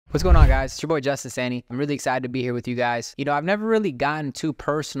What's going on, guys? It's your boy Justice Annie. I'm really excited to be here with you guys. I've never really gotten too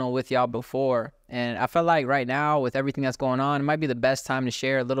personal with y'all before, and I feel like right now with everything that's going on, it might be the best time to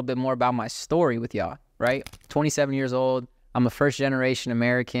share a little bit more about my story with y'all, right? 27 years old. I'm a first generation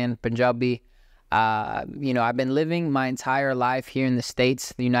American, Punjabi. I've been living my entire life here in the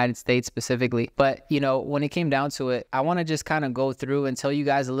States, the United States specifically. But, when it came down to it, I want to just kind of go through and tell you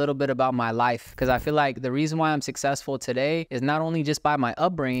guys a little bit about my life. Because I feel like the reason why I'm successful today is not only just by my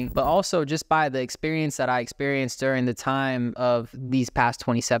upbringing, but also just by the experience that I experienced during the time of these past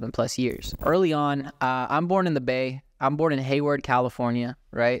 27 plus years. Early on, I'm born in the Bay. I'm born in Hayward, California,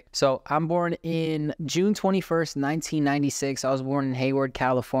 right? So I'm born in June 21st, 1996. I was born in Hayward,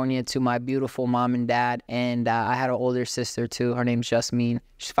 California to my beautiful mom and dad. And I had an older sister too. Her name's Jasmine.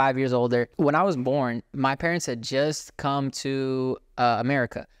 She's 5 years older. When I was born, my parents had just come to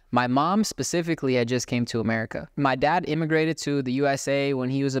America. My mom specifically had just came to America. My dad immigrated to the USA when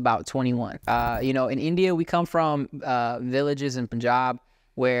he was about 21. In India, we come from villages in Punjab,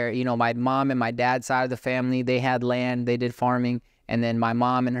 where, my mom and my dad's side of the family, they had land, they did farming. And then my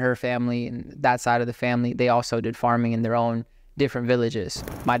mom and her family and that side of the family, they also did farming in their own different villages.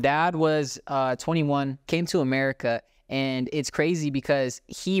 My dad was 21, came to America, and it's crazy because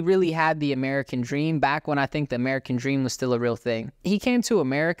he really had the American dream back when I think the American dream was still a real thing. He came to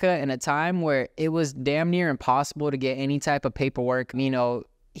America in a time where it was damn near impossible to get any type of paperwork.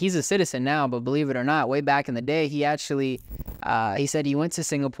 He's a citizen now, but believe it or not, way back in the day, he actually, he said he went to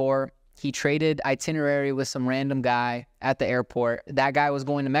Singapore. He traded itinerary with some random guy at the airport. That guy was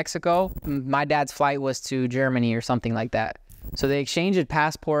going to Mexico. My dad's flight was to Germany or something like that. So they exchanged a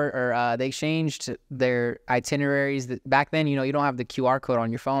passport, or they exchanged their itineraries. Back then, you don't have the QR code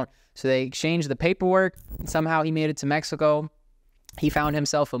on your phone. So they exchanged the paperwork. Somehow he made it to Mexico. He found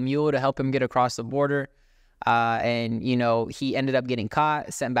himself a mule to help him get across the border. He ended up getting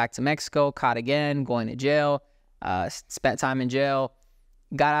caught, sent back to Mexico, caught again, going to jail, spent time in jail,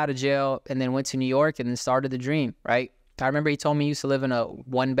 got out of jail, and then went to New York and then started the dream, right? I remember he told me he used to live in a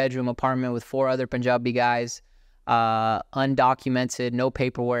one-bedroom apartment with 4 other Punjabi guys, undocumented, no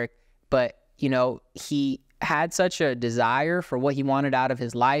paperwork. But, he had such a desire for what he wanted out of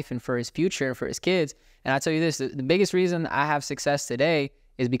his life and for his future and for his kids. And I tell you this, the biggest reason I have success today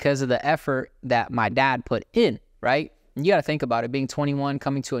is because of the effort that my dad put in, right? And you got to think about it. Being 21,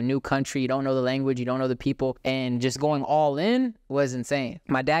 coming to a new country, you don't know the language, you don't know the people, and just going all in was insane.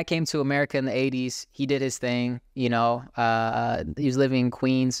 My dad came to America in the 80s. He did his thing, he was living in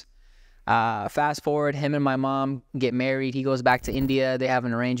Queens. Fast forward, him and my mom get married. He goes back to India. They have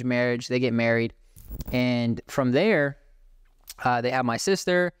an arranged marriage. They get married. And from there, they have my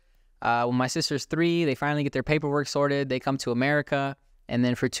sister. When my sister's 3, they finally get their paperwork sorted. They come to America. And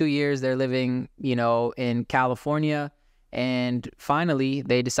then for 2 years, they're living, in California. And finally,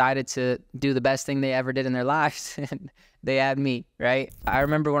 they decided to do the best thing they ever did in their lives. And they had me, right? I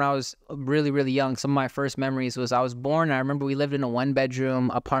remember when I was really, really young, some of my first memories was I was born. And I remember we lived in a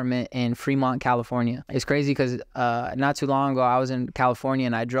 1-bedroom apartment in Fremont, California. It's crazy because not too long ago, I was in California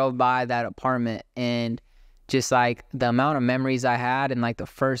and I drove by that apartment, and just like the amount of memories I had in like the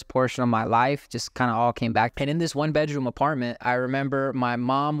first portion of my life just kind of all came back. And in this 1-bedroom apartment, I remember my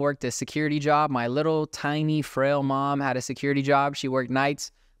mom worked a security job. My little tiny frail mom had a security job. She worked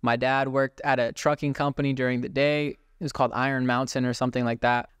nights. My dad worked at a trucking company during the day. It was called Iron Mountain or something like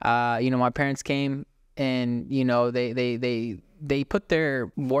that. My parents came and, they put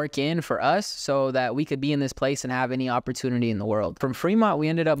their work in for us so that we could be in this place and have any opportunity in the world. From Fremont, we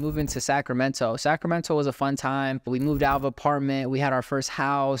ended up moving to Sacramento. Sacramento was a fun time. We moved out of apartment. We had our first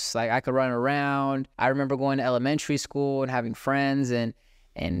house. Like, I could run around. I remember going to elementary school and having friends and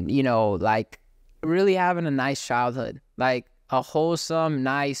really having a nice childhood, like a wholesome,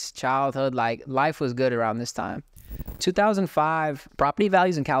 nice childhood. Like, life was good around this time. 2005, property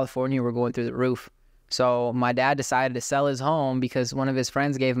values in California were going through the roof. So my dad decided to sell his home because one of his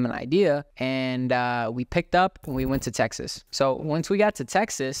friends gave him an idea, and we picked up and we went to Texas. So once we got to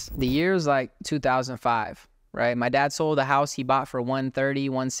Texas, the year was like 2005, right? My dad sold a house he bought for $130,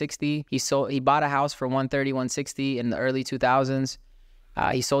 $160. He bought a house for $130, $160 in the early 2000s.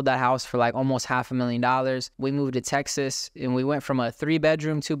 He sold that house for like almost $500,000. We moved to Texas, and we went from a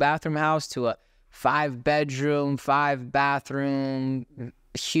 3-bedroom, 2-bathroom house to a 5-bedroom, 5-bathroom,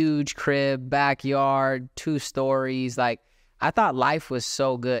 huge crib, backyard, 2 stories. Like, I thought life was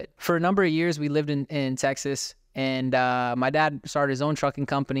so good. For a number of years, we lived in Texas, and my dad started his own trucking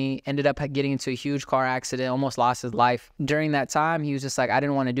company, ended up getting into a huge car accident, almost lost his life. During that time, he was just like, I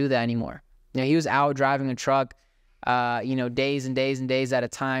didn't want to do that anymore. He was out driving a truck, days and days and days at a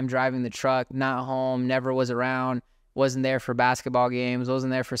time, driving the truck, not home, never was around. wasn't there for basketball games,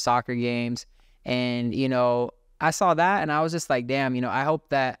 wasn't there for soccer games. And, you know, I saw that and I was just like, damn, you know, I hope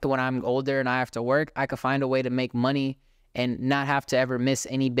that when I'm older and I have to work, I could find a way to make money and not have to ever miss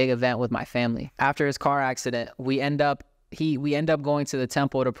any big event with my family. After his car accident, we end up going to the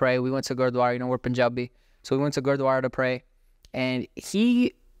temple to pray. We went to Gurdwara, you know, we're Punjabi. So we went to Gurdwara to pray. And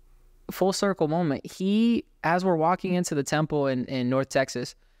full circle moment, as we're walking into the temple in North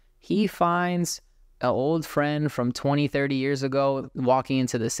Texas, he finds an old friend from 20, 30 years ago walking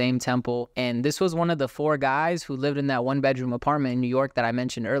into the same temple. And this was one of the 4 guys who lived in that 1-bedroom apartment in New York that I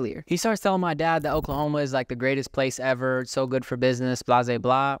mentioned earlier. He starts telling my dad that Oklahoma is like the greatest place ever. It's so good for business, blah, blah,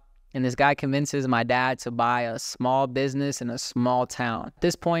 blah. And this guy convinces my dad to buy a small business in a small town. At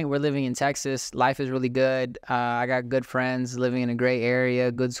this point, we're living in Texas. Life is really good. I got good friends living in a great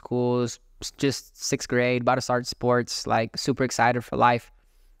area, good schools, just 6th grade, about to start sports, like super excited for life.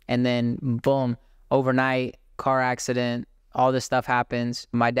 And then boom, overnight, car accident, all this stuff happens.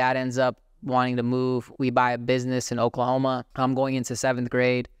 My dad ends up wanting to move. We buy a business in Oklahoma. I'm going into 7th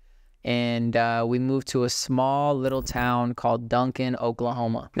grade. And we moved to a small little town called Duncan,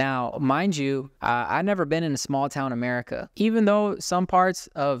 Oklahoma. Now, mind you, I've never been in a small town America. Even though some parts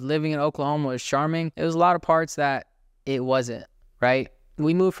of living in Oklahoma was charming, there was a lot of parts that it wasn't, right?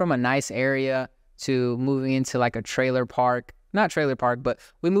 We moved from a nice area to moving into like a trailer park. Not trailer park, but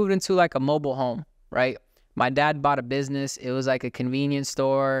we moved into like a mobile home, right? My dad bought a business. It was like a convenience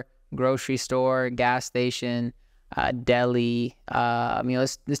store, grocery store, gas station, deli. You know,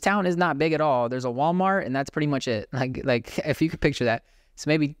 this town is not big at all. There's a Walmart and that's pretty much it. Like if you could picture that, it's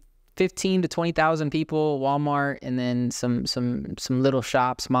maybe 15 to 20,000 people, Walmart, and then some little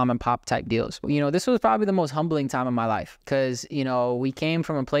shops, mom and pop type deals. You know, this was probably the most humbling time of my life because, you know, we came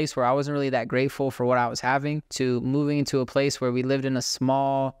from a place where I wasn't really that grateful for what I was having to moving into a place where we lived in a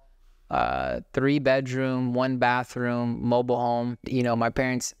small 3-bedroom, 1-bathroom mobile home. You know, my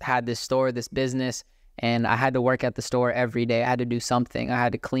parents had this store, this business, and I had to work at the store every day. I had to do something. I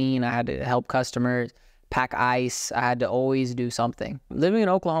had to clean. I had to help customers, pack ice. I had to always do something. Living in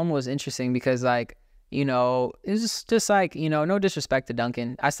Oklahoma was interesting because, like, you know, it was just like, you know, no disrespect to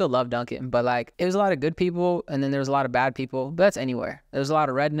Duncan. I still love Duncan, but like, it was a lot of good people and then there was a lot of bad people. But that's anywhere. There was a lot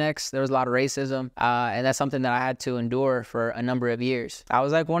of rednecks. There was a lot of racism. And that's something that I had to endure for a number of years. I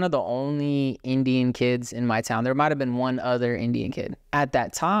was like one of the only Indian kids in my town. There might have been one other Indian kid. At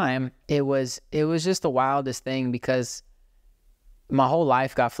that time, it was just the wildest thing because my whole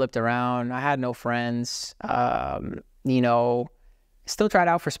life got flipped around. I had no friends, you know, still tried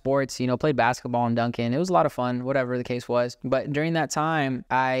out for sports, you know, played basketball in Duncan. It was a lot of fun, whatever the case was. But during that time,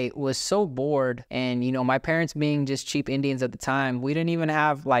 I was so bored. And, you know, my parents being just cheap Indians at the time, we didn't even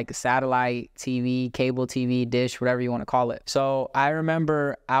have like satellite TV, cable TV, dish, whatever you want to call it. So I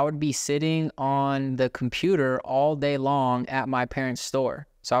remember I would be sitting on the computer all day long at my parents' store.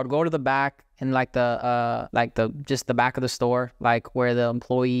 So I would go to the back and like just the back of the store, like where the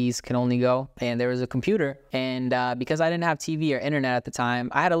employees can only go. And there was a computer. And because I didn't have TV or internet at the time,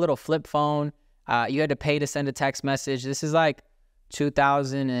 I had a little flip phone. You had to pay to send a text message. This is like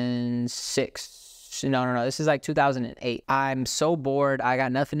 2006. No. This is like 2008. I'm so bored. I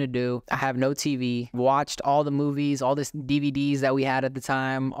got nothing to do. I have no TV. Watched all the movies, all the DVDs that we had at the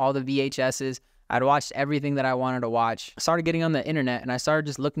time, all the VHSs. I'd watched everything that I wanted to watch. I started getting on the internet and I started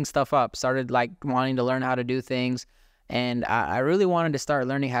just looking stuff up, started like wanting to learn how to do things. And I really wanted to start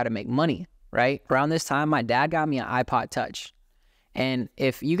learning how to make money, right? Around this time, my dad got me an iPod Touch. And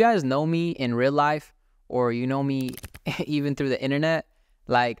if you guys know me in real life or you know me even through the internet,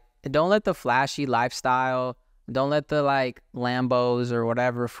 like don't let the flashy lifestyle, don't let the like Lambos or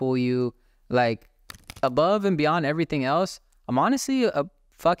whatever fool you. Like above and beyond everything else, I'm honestly a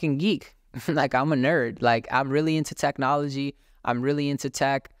fucking geek. Like I'm a nerd. Like I'm really into technology. I'm really into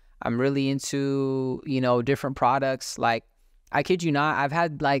tech. I'm really into, you know, different products. Like I kid you not, I've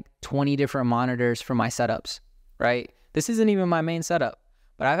had like 20 different monitors for my setups, right? This isn't even my main setup,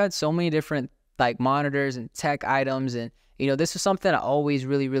 but I've had so many different like monitors and tech items. And, you know, this was something that always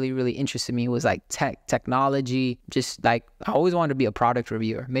really interested me was like technology. Just like I always wanted to be a product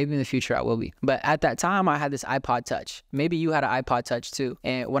reviewer. Maybe in the future I will be. But at that time I had this iPod Touch. Maybe you had an iPod Touch too.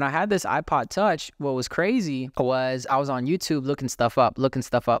 And when I had this iPod Touch, what was crazy was I was on YouTube looking stuff up.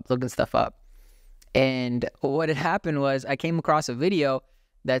 And what had happened was I came across a video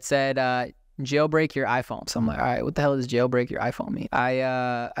that said, jailbreak your iPhone. So I'm like, all right, what the hell does jailbreak your iPhone mean?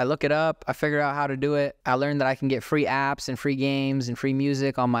 I look it up. I figure out how to do it. I learned that I can get free apps and free games and free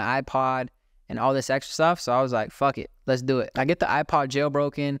music on my iPod and all this extra stuff. So I was like, fuck it, let's do it. I get the iPod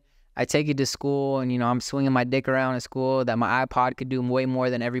jailbroken. I take it to school and, you know, I'm swinging my dick around at school that my iPod could do way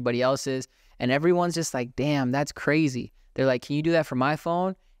more than everybody else's. And everyone's just like, damn, that's crazy. They're like, can you do that for my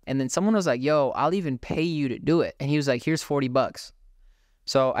phone? And then someone was like, yo, I'll even pay you to do it. And he was like, here's $40.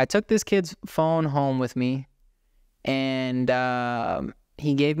 So I took this kid's phone home with me, and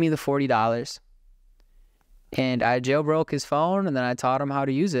he gave me the $40. And I jailbroke his phone, and then I taught him how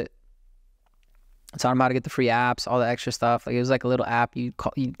to use it. I taught him how to get the free apps, all the extra stuff. Like, it was like a little app.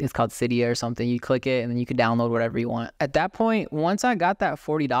 It's called Cydia or something. You click it, and then you could download whatever you want. At that point, once I got that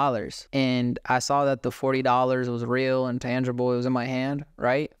 $40 and I saw that the $40 was real and tangible, it was in my hand,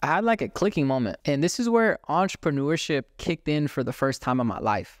 right? I had like a clicking moment. And this is where entrepreneurship kicked in for the first time in my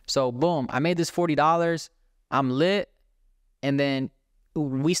life. So boom, I made this $40. I'm lit. And then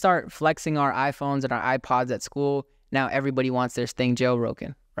we start flexing our iPhones and our iPods at school. Now everybody wants their thing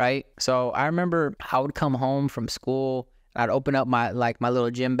jailbroken, right? So I remember I would come home from school, and I'd open up my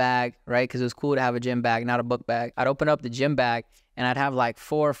little gym bag, right? Because it was cool to have a gym bag, not a book bag. I'd open up the gym bag, and I'd have like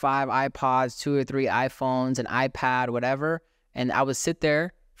 4 or 5 iPods, 2 or 3 iPhones, an iPad, whatever. And I would sit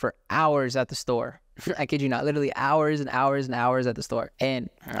there for hours at the store. I kid you not, literally hours and hours and hours at the store. And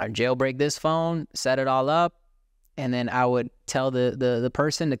I'd jailbreak this phone, set it all up, and then I would tell the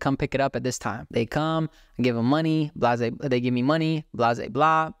person to come pick it up at this time. They come, I give them money, they give me money, blah,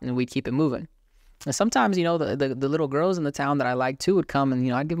 blah, and we'd keep it moving. And sometimes, you know, the little girls in the town that I liked too would come, and,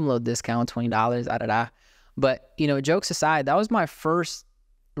 you know, I'd give them a little discount, $20, But, you know, jokes aside, that was my first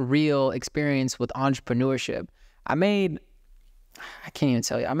real experience with entrepreneurship. I can't even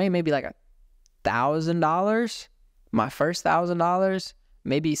tell you, I made maybe like $1,000, my first $1,000,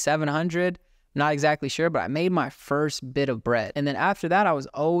 maybe 700. Not exactly sure, but I made my first bit of bread. And then after that, I was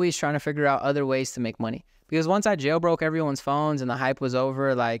always trying to figure out other ways to make money. Because once I jailbroke everyone's phones and the hype was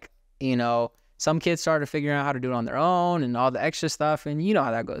over, like, you know, some kids started figuring out how to do it on their own and all the extra stuff. And you know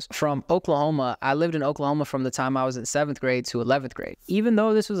how that goes. From Oklahoma, I lived in Oklahoma from the time I was in 7th grade to 11th grade. Even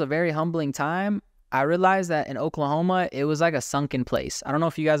though this was a very humbling time, I realized that in Oklahoma, it was like a sunken place. I don't know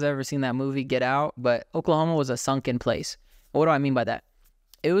if you guys have ever seen that movie, Get Out, but Oklahoma was a sunken place. What do I mean by that?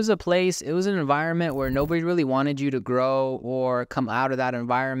 It was a place, it was an environment where nobody really wanted you to grow or come out of that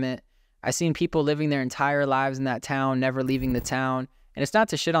environment. I seen people living their entire lives in that town, never leaving the town. And it's not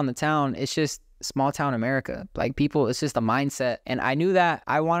to shit on the town, it's just small town America. Like, people, it's just a mindset. And I knew that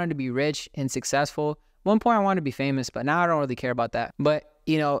I wanted to be rich and successful. At one point I wanted to be famous, but now I don't really care about that. But,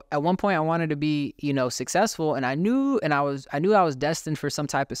 you know, at one point I wanted to be, you know, successful, and I knew I was destined for some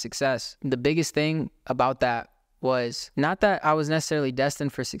type of success. The biggest thing about that was not that I was necessarily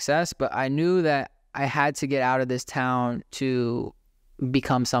destined for success, but I knew that I had to get out of this town to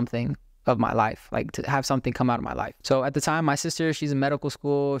become something of my life, like to have something come out of my life. So at the time, my sister, she's in medical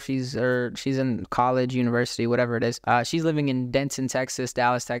school, she's in college, university, whatever it is. She's living in Denton, Texas,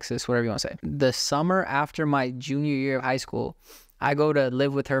 Dallas, Texas, whatever you want to say. The summer after my junior year of high school, I go to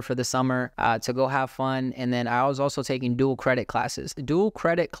live with her for the summer to go have fun. And then I was also taking dual credit classes. Dual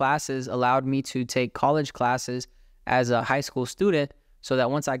credit classes allowed me to take college classes as a high school student, so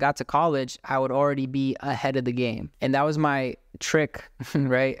that once I got to college, I would already be ahead of the game. And that was my trick,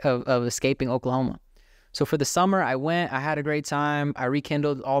 right, of escaping Oklahoma. So for the summer, I went, I had a great time. I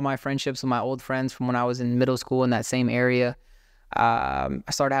rekindled all my friendships with my old friends from when I was in middle school in that same area. I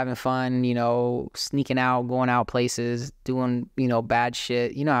started having fun, you know, sneaking out, going out places, doing, you know, bad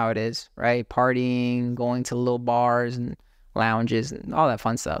shit. You know how it is, right? Partying, going to little bars and lounges and all that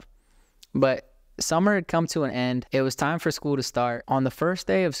fun stuff. But summer had come to an end. It was time for school to start. On the first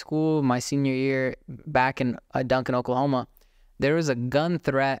day of school, my senior year, back in Duncan, Oklahoma, there was a gun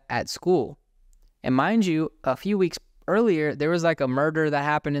threat at school. And mind you, a few weeks earlier, there was like a murder that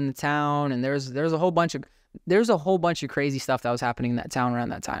happened in the town, and there's a whole bunch of crazy stuff that was happening in that town around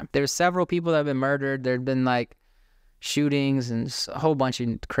that time. There's several people that have been murdered. There'd been like shootings and a whole bunch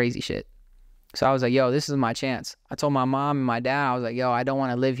of crazy shit. So I was like, yo, this is my chance. I told my mom and my dad, I was like, yo, I don't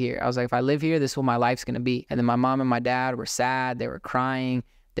want to live here. I was like, if I live here, this is what my life's going to be. And then my mom and my dad were sad. They were crying.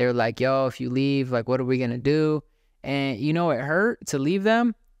 They were like, yo, if you leave, like, what are we going to do? And, you know, it hurt to leave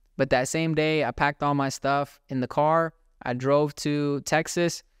them. But that same day, I packed all my stuff in the car. I drove to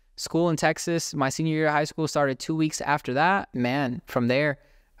Texas. School in Texas, my senior year of high school started 2 weeks after that. Man, from there,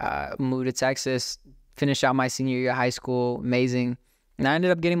 moved to Texas, finished out my senior year of high school. Amazing. And I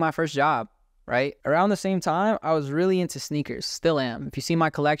ended up getting my first job. Right? Around the same time, I was really into sneakers. Still am. If you see my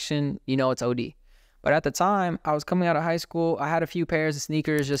collection, you know it's OD. But at the time, I was coming out of high school. I had a few pairs of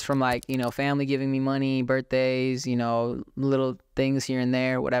sneakers just from, like, you know, family giving me money, birthdays, you know, little things here and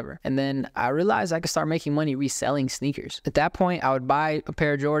there, whatever. And then I realized I could start making money reselling sneakers. At that point, I would buy a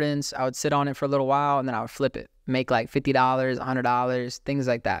pair of Jordans. I would sit on it for a little while, and then I would flip it. make like $50, $100, things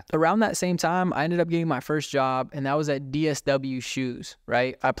like that. Around that same time, I ended up getting my first job, and that was at DSW Shoes,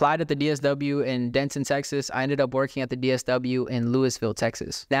 right? I applied at the DSW in Denton, Texas. I ended up working at the DSW in Louisville,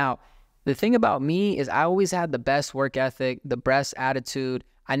 Texas. Now, the thing about me is I always had the best work ethic, the best attitude.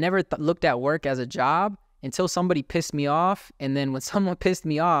 I never looked at work as a job until somebody pissed me off. And then when someone pissed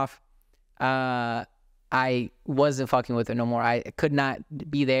me off, I wasn't fucking with it no more. I could not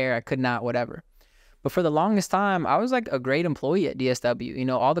be there. I could not, whatever. But for the longest time, I was like a great employee at DSW. You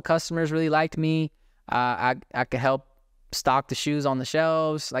know, all the customers really liked me. I could help stock the shoes on the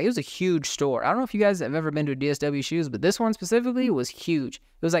shelves. Like, it was a huge store. I don't know if you guys have ever been to DSW Shoes, but this one specifically was huge.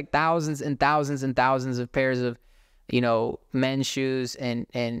 It was like thousands and thousands and thousands of pairs of, you know, men's shoes and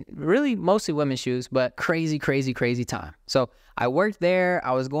really mostly women's shoes, but crazy, crazy, crazy time. So I worked there.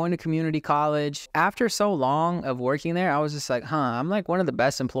 I was going to community college. After so long of working there, I was just like, I'm like one of the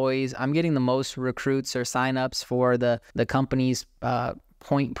best employees. I'm getting the most recruits or signups for the company's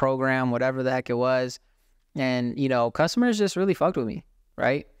point program, whatever the heck it was. And, you know, customers just really fucked with me,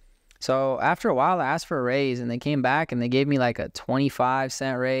 right? So after a while, I asked for a raise, and they came back and they gave me like a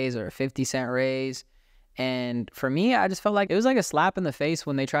 25-cent raise or a 50-cent raise. And for me, I just felt like it was like a slap in the face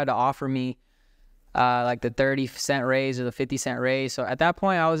when they tried to offer me like the 30-cent raise or the 50-cent raise. So at that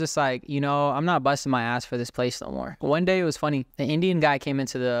point, I was just like, you know, I'm not busting my ass for this place no more. One day, it was funny. An Indian guy came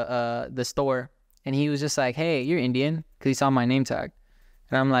into the store, and he was just like, hey, you're Indian? Because he saw my name tag.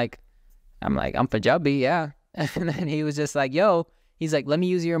 And I'm like, I'm Punjabi, yeah. And then he was just like, yo, he's like, let me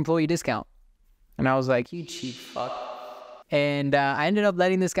use your employee discount. And I was like, you cheap fuck. And I ended up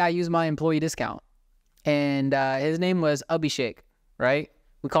letting this guy use my employee discount. And his name was Abhishek, right?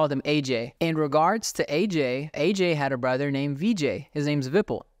 We called him AJ. In regards to AJ had a brother named VJ. His name's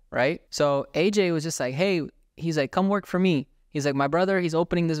Vipul, right? So AJ was just like, hey, he's like, come work for me. He's like, my brother, he's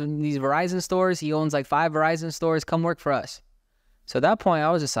opening these Verizon stores. He owns like 5 Verizon stores. Come work for us. So at that point, I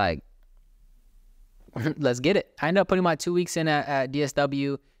was just like, let's get it. I ended up putting my 2 weeks in at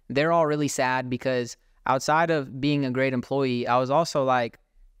DSW. They're all really sad because outside of being a great employee, I was also like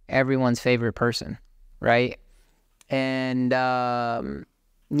everyone's favorite person, right? And,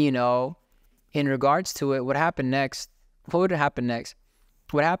 you know, in regards to it, what happened next? What would happen next?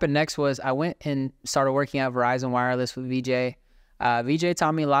 What happened next was I went and started working at Verizon Wireless with VJ. VJ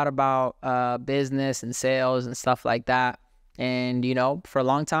taught me a lot about business and sales and stuff like that. And, you know, for a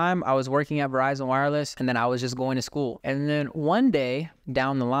long time, I was working at Verizon Wireless, and then I was just going to school. And then one day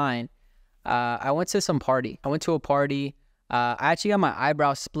down the line, I went to some party. I went to a party. I actually got my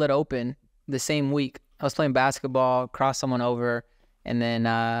eyebrows split open the same week. I was playing basketball, crossed someone over, and then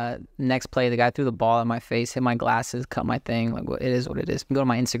next play, the guy threw the ball at my face, hit my glasses, cut my thing. Like, it is what it is. You go to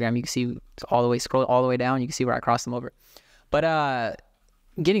my Instagram, you can see scroll all the way down, you can see where I crossed them over. But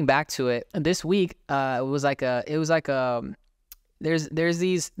getting back to it, this week there's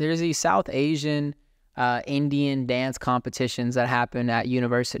these South Asian Indian dance competitions that happen at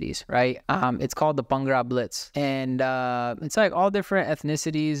universities, right? It's called the Bhangra Blitz, and it's like all different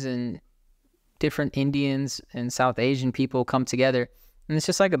ethnicities and different Indians and South Asian people come together, and it's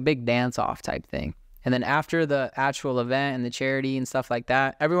just like a big dance-off type thing. And then after the actual event and the charity and stuff like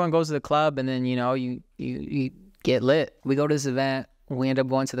that, everyone goes to the club, and then, you know, you get lit. We go to this event, we end up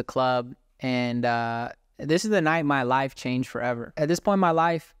going to the club, and this is the night my life changed forever. At this point in my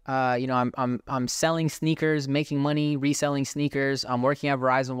life, you know, I'm selling sneakers, making money, reselling sneakers. I'm working at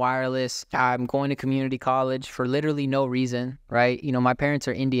Verizon Wireless. I'm going to community college for literally no reason, right? You know, my parents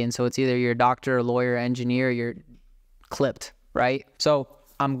are Indian, so it's either you're a doctor, a lawyer, engineer, you're clipped, right? So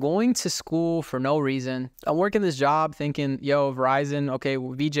I'm going to school for no reason. I'm working this job thinking, yo, Verizon, okay,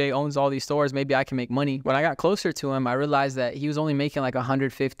 well, VJ owns all these stores. Maybe I can make money. When I got closer to him, I realized that he was only making like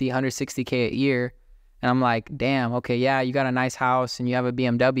 150, 160K a year. And I'm like, damn, okay, yeah, you got a nice house and you have a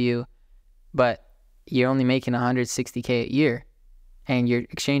BMW, but you're only making 160K a year and you're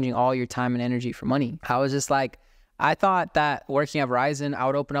exchanging all your time and energy for money. I was just like, I thought that working at Verizon, I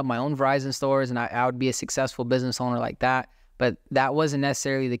would open up my own Verizon stores and I would be a successful business owner like that. But that wasn't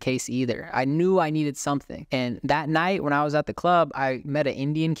necessarily the case either. I knew I needed something. And that night when I was at the club, I met an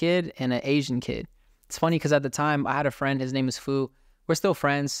Indian kid and an Asian kid. It's funny because at the time I had a friend, his name is Fu. We're still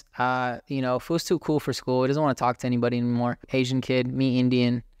friends. You know, Fu's too cool for school. He doesn't want to talk to anybody anymore. Asian kid, me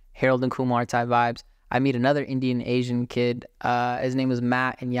Indian, Harold and Kumar type vibes. I meet another Indian Asian kid. His name was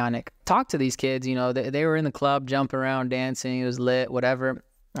Matt and Yannick. Talk to these kids, you know, they were in the club, jumping around, dancing. It was lit, whatever.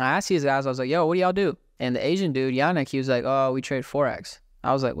 I asked these guys, I was like, yo, what do y'all do? And the Asian dude, Yannick, he was like, oh, we trade Forex.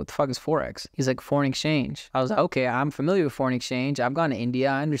 I was like, what the fuck is Forex? He's like, foreign exchange. I was like, okay, I'm familiar with foreign exchange. I've gone to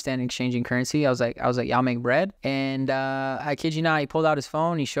India. I understand exchanging currency. I was like, y'all make bread? And I kid you not, he pulled out his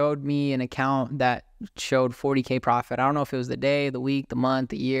phone. He showed me an account that showed 40K profit. I don't know if it was the day, the week, the month,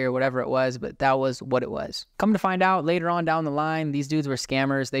 the year, whatever it was, but that was what it was. Come to find out later on down the line, these dudes were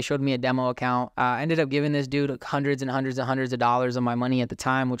scammers. They showed me a demo account. I ended up giving this dude hundreds and hundreds and hundreds of dollars of my money at the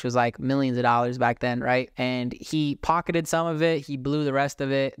time, which was like millions of dollars back then, right? And he pocketed some of it. He blew the rest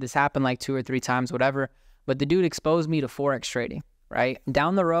of it. This happened like 2 or 3 times, whatever. But the dude exposed me to Forex trading, right?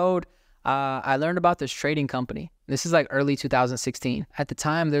 Down the road, I learned about this trading company. This is like early 2016. At the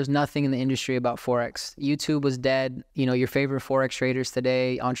time, there's nothing in the industry about Forex. YouTube was dead. You know, your favorite Forex traders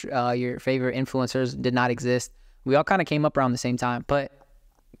today, your favorite influencers did not exist. We all kind of came up around the same time. But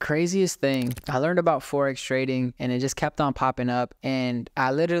craziest thing, I learned about Forex trading and it just kept on popping up. And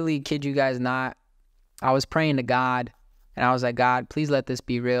I literally, kid you guys not, I was praying to God and I was like, God, please let this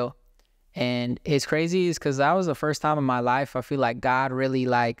be real. And it's crazy is because that was the first time in my life I feel like God really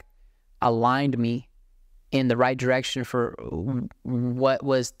like aligned me in the right direction for what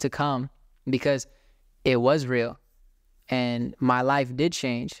was to come, because it was real and my life did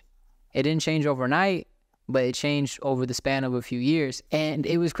change. It didn't change overnight, but it changed over the span of a few years. And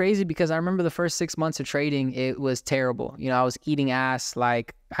it was crazy because I remember the first 6 months of trading, it was terrible. You know, I was eating ass,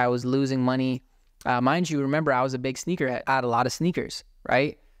 like I was losing money. Mind you, remember I was a big sneakerhead. I had a lot of sneakers,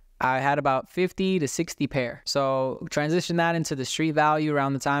 right? I had about 50 to 60 pair. So transition that into the street value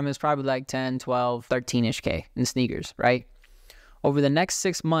around the time, it was probably like 10, 12, 13-ish K in sneakers, right? Over the next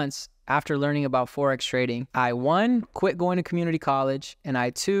 6 months, after learning about Forex trading, I 1, quit going to community college, and I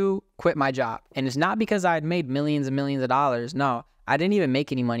 2, quit my job. And it's not because I had made millions and millions of dollars. No, I didn't even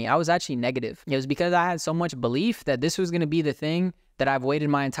make any money. I was actually negative. It was because I had so much belief that this was going to be the thing that I've waited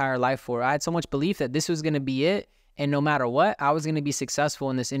my entire life for. I had so much belief that this was going to be it. And no matter what, I was going to be successful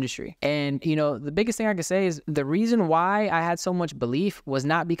in this industry. And, you know, the biggest thing I can say is the reason why I had so much belief was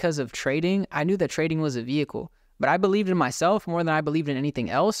not because of trading. I knew that trading was a vehicle, but I believed in myself more than I believed in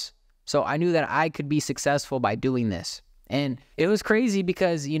anything else. So I knew that I could be successful by doing this. And it was crazy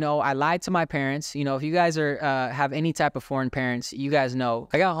because, you know, I lied to my parents. You know, if you guys are have any type of foreign parents, you guys know.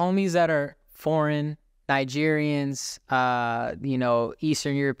 I got homies that are foreign, Nigerians, you know,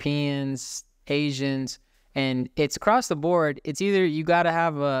 Eastern Europeans, Asians. And it's across the board. It's either you got to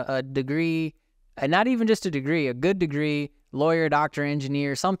have a degree, and not even just a degree, a good degree, lawyer, doctor,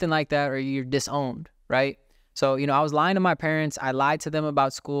 engineer, something like that, or you're disowned, right? So, you know, I was lying to my parents. I lied to them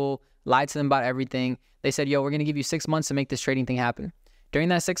about school, lied to them about everything. They said, yo, we're going to give you 6 months to make this trading thing happen. During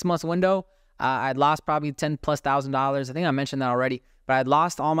that 6 month window, I'd lost probably $10,000+. I think I mentioned that already, but I'd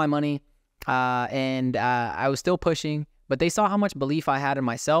lost all my money and I was still pushing. But they saw how much belief I had in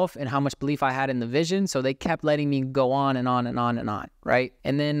myself and how much belief I had in the vision. So they kept letting me go on and on and on and on, right?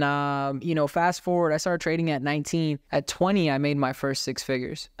 And then, you know, fast forward, I started trading at 19. At 20, I made my first 6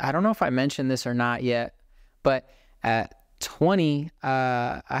 figures. I don't know if I mentioned this or not yet, but at 20,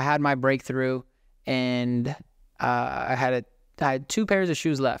 I had my breakthrough and I had 2 pairs of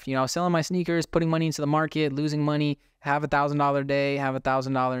shoes left. You know, I was selling my sneakers, putting money into the market, losing money, have $1,000 day, have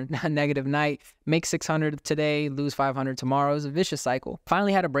 $1,000 negative night, make 600 today, lose 500 tomorrow. It was a vicious cycle.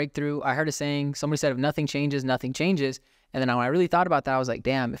 Finally had a breakthrough. I heard a saying, somebody said, if nothing changes, nothing changes. And then when I really thought about that, I was like,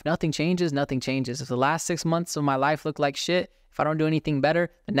 damn, if nothing changes, nothing changes. If the last 6 months of my life look like shit, if I don't do anything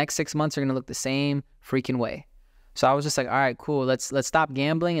better, the next 6 months are going to look the same freaking way. So I was just like, all right, cool. Let's stop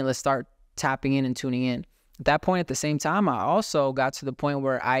gambling and let's start tapping in and tuning in. At that point, at the same time, I also got to the point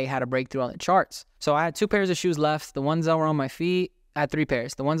where I had a breakthrough on the charts. So I had 2 pairs of shoes left. The ones that were on my feet, I had 3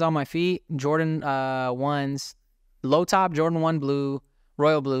 pairs. The ones on my feet, Jordan 1s, low top Jordan 1 blue,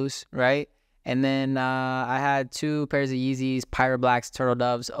 royal blues, right? And then I had 2 pairs of Yeezys, Pirate Blacks, Turtle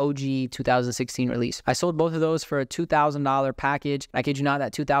Doves, OG 2016 release. I sold both of those for a $2,000 package. I kid you not,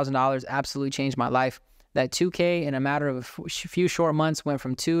 that $2,000 absolutely changed my life. That 2K in a matter of a few short months went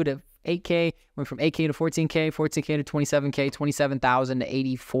from 2 to 8K, went from 8K to 14K, 14K to 27K, 27,000 to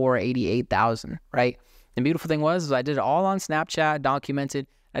 84, 88,000, right? The beautiful thing was I did it all on Snapchat, documented.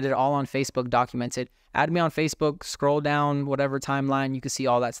 I did it all on Facebook, documented. Add me on Facebook, scroll down whatever timeline, you can see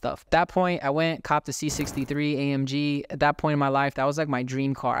all that stuff. At that point, I went, copped a C63 AMG. At that point in my life, that was like my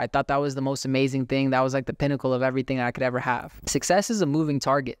dream car. I thought that was the most amazing thing. That was like the pinnacle of everything I could ever have. Success is a moving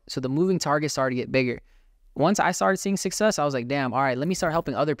target. So the moving target started to get bigger. Once I started seeing success, I was like, damn, all right, let me start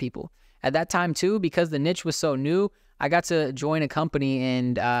helping other people. At that time too, because the niche was so new, I got to join a company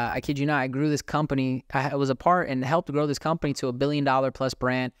and I kid you not, I grew this company. I was a part and helped grow this company to $1 billion+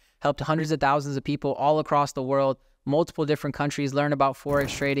 brand, helped hundreds of thousands of people all across the world, multiple different countries, learn about Forex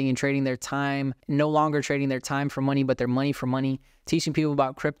trading and trading their time, no longer trading their time for money, but their money for money, teaching people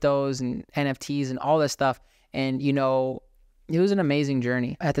about cryptos and NFTs and all this stuff. And, you know, it was an amazing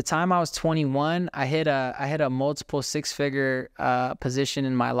journey. At the time I was 21, I hit a multiple 6-figure position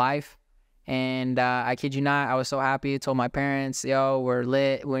in my life. And I kid you not, I was so happy. I told my parents, yo, we're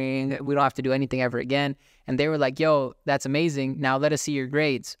lit. We don't have to do anything ever again. And they were like, yo, that's amazing. Now let us see your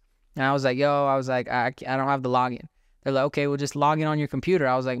grades. And I was like, I don't have the login. They're like, okay, well, just log in on your computer.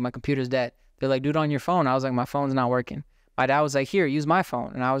 I was like, my computer's dead. They're like, do it on your phone. I was like, my phone's not working. My dad was like, here, use my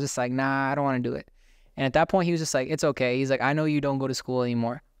phone. And I was just like, nah, I don't want to do it. And at that point, he was just like, it's okay. He's like, I know you don't go to school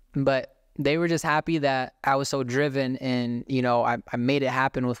anymore. But they were just happy that I was so driven and, you know, I made it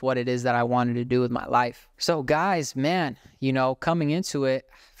happen with what it is that I wanted to do with my life. So guys, man, you know, coming into it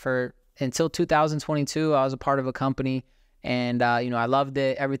until 2022, I was a part of a company and, you know, I loved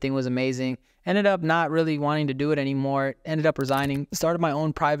it. Everything was amazing. Ended up not really wanting to do it anymore. Ended up resigning. Started my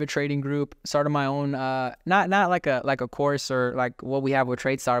own private trading group. Started my own, not like a course or like what we have with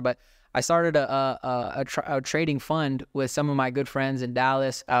TradeStar, but I started a trading fund with some of my good friends in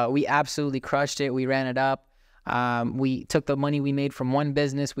Dallas. We absolutely crushed it. We ran it up. We took the money we made from one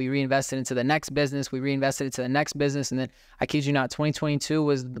business, we reinvested into the next business, we reinvested into the next business, and then I kid you not, 2022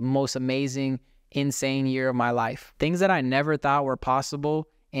 was the most amazing, insane year of my life. Things that I never thought were possible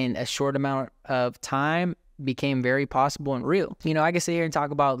in a short amount of time became very possible and real. You know, I can sit here and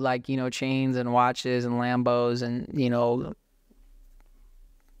talk about like, you know, chains and watches and Lambos and, you know,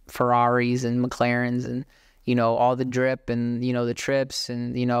 Ferraris and McLarens and, you know, all the drip and, you know, the trips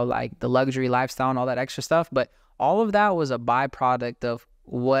and, you know, like the luxury lifestyle and all that extra stuff. But all of that was a byproduct of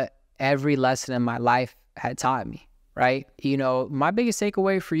what every lesson in my life had taught me, right? You know, my biggest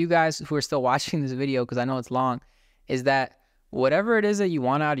takeaway for you guys who are still watching this video, because I know it's long, is that whatever it is that you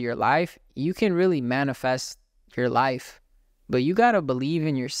want out of your life, you can really manifest your life, but you got to believe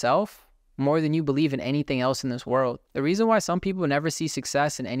in yourself more than you believe in anything else in this world. The reason why some people never see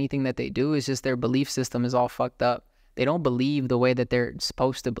success in anything that they do is just their belief system is all fucked up. They don't believe the way that they're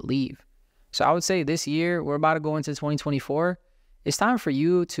supposed to believe. So I would say this year, we're about to go into 2024. It's time for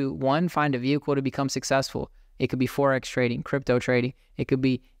you to, one, find a vehicle to become successful. It could be Forex trading, crypto trading. It could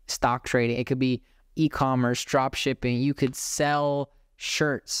be stock trading. It could be e-commerce, drop shipping. You could sell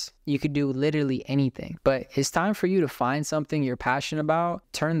shirts. You could do literally anything. But it's time for you to find something you're passionate about,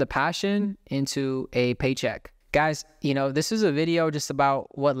 turn the passion into a paycheck. Guys, you know, this is a video just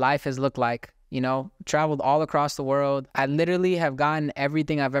about what life has looked like. You know, traveled all across the world. I literally have gotten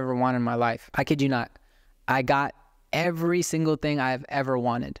everything I've ever wanted in my life. I kid you not. I got every single thing I've ever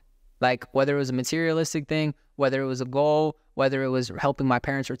wanted. Like whether it was a materialistic thing, whether it was a goal, whether it was helping my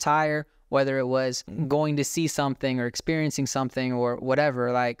parents retire, whether it was going to see something or experiencing something or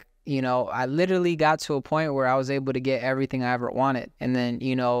whatever. Like, you know, I literally got to a point where I was able to get everything I ever wanted. And then,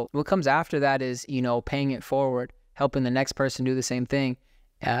 you know, what comes after that is, you know, paying it forward, helping the next person do the same thing,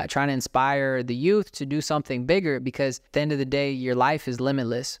 trying to inspire the youth to do something bigger, because at the end of the day, your life is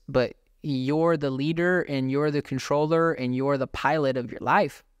limitless, but you're the leader and you're the controller and you're the pilot of your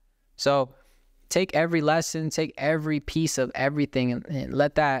life. So take every lesson, take every piece of everything and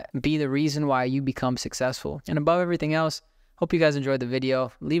let that be the reason why you become successful. And above everything else, hope you guys enjoyed the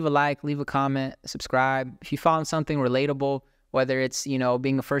video. Leave a like, leave a comment, subscribe. If you found something relatable, whether it's, you know,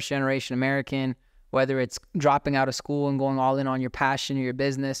 being a first generation American, whether it's dropping out of school and going all in on your passion or your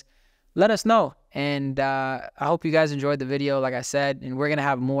business, let us know. And I hope you guys enjoyed the video, like I said, and we're going to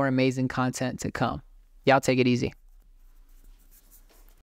have more amazing content to come. Y'all take it easy.